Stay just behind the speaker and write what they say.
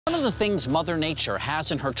One of the things Mother Nature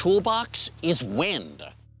has in her toolbox is wind,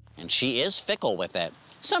 and she is fickle with it.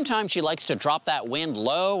 Sometimes she likes to drop that wind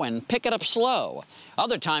low and pick it up slow.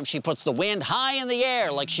 Other times she puts the wind high in the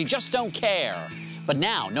air like she just don't care. But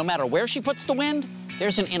now, no matter where she puts the wind,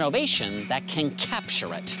 there's an innovation that can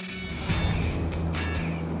capture it.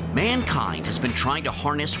 Mankind has been trying to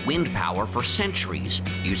harness wind power for centuries,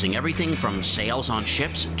 using everything from sails on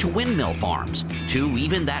ships to windmill farms, to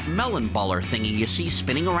even that melon baller thingy you see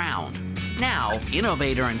spinning around. Now,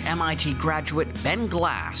 innovator and MIT graduate Ben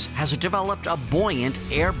Glass has developed a buoyant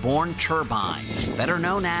airborne turbine, better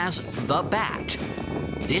known as the B.A.T.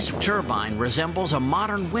 This turbine resembles a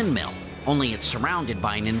modern windmill, only it's surrounded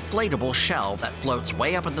by an inflatable shell that floats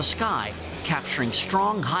way up in the sky, capturing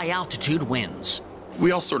strong high-altitude winds.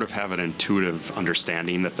 We all sort of have an intuitive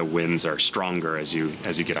understanding that the winds are stronger as you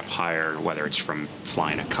get up higher, whether it's from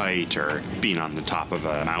flying a kite or being on the top of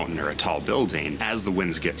a mountain or a tall building. As the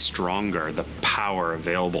winds get stronger, the power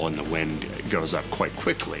available in the wind goes up quite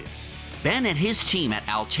quickly. Ben and his team at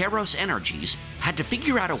Alteros Energies had to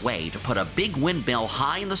figure out a way to put a big windmill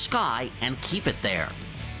high in the sky and keep it there.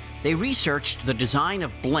 They researched the design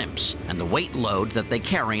of blimps and the weight load that they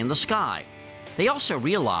carry in the sky. They also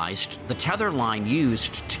realized the tether line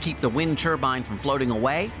used to keep the wind turbine from floating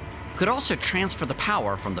away could also transfer the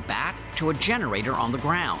power from the B.A.T. to a generator on the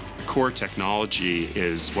ground. Core technology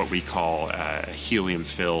is what we call a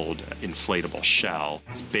helium-filled inflatable shell.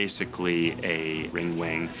 It's basically a ring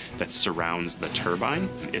wing that surrounds the turbine.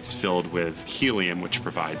 It's filled with helium, which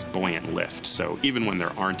provides buoyant lift. So even when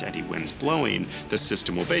there aren't any winds blowing, the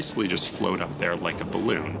system will basically just float up there like a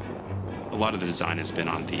balloon. A lot of the design has been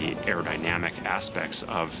on the aerodynamic aspects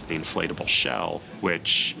of the inflatable shell,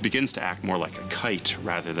 which begins to act more like a kite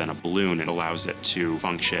rather than a balloon. It allows it to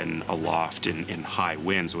function aloft in high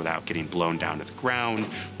winds without getting blown down to the ground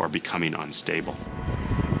or becoming unstable.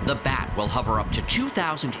 The B.A.T. will hover up to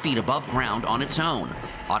 2,000 feet above ground on its own,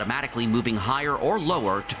 automatically moving higher or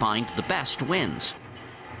lower to find the best winds.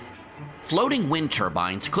 Floating wind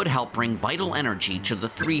turbines could help bring vital energy to the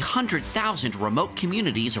 300,000 remote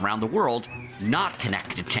communities around the world not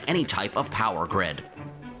connected to any type of power grid.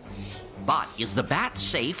 But is the B.A.T.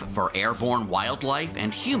 safe for airborne wildlife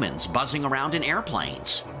and humans buzzing around in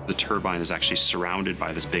airplanes? The turbine is actually surrounded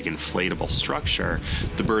by this big inflatable structure.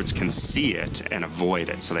 The birds can see it and avoid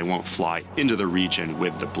it, so they won't fly into the region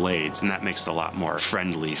with the blades, and that makes it a lot more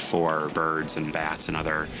friendly for birds and bats and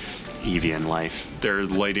other avian life. There are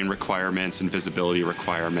lighting requirements and visibility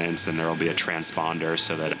requirements, and there will be a transponder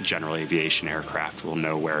so that general aviation aircraft will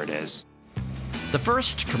know where it is. The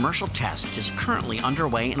first commercial test is currently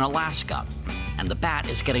underway in Alaska, and the B.A.T.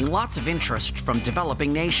 is getting lots of interest from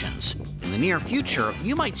developing nations. In the near future,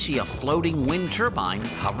 you might see a floating wind turbine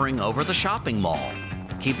hovering over the shopping mall,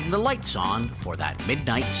 keeping the lights on for that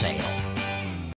midnight sail.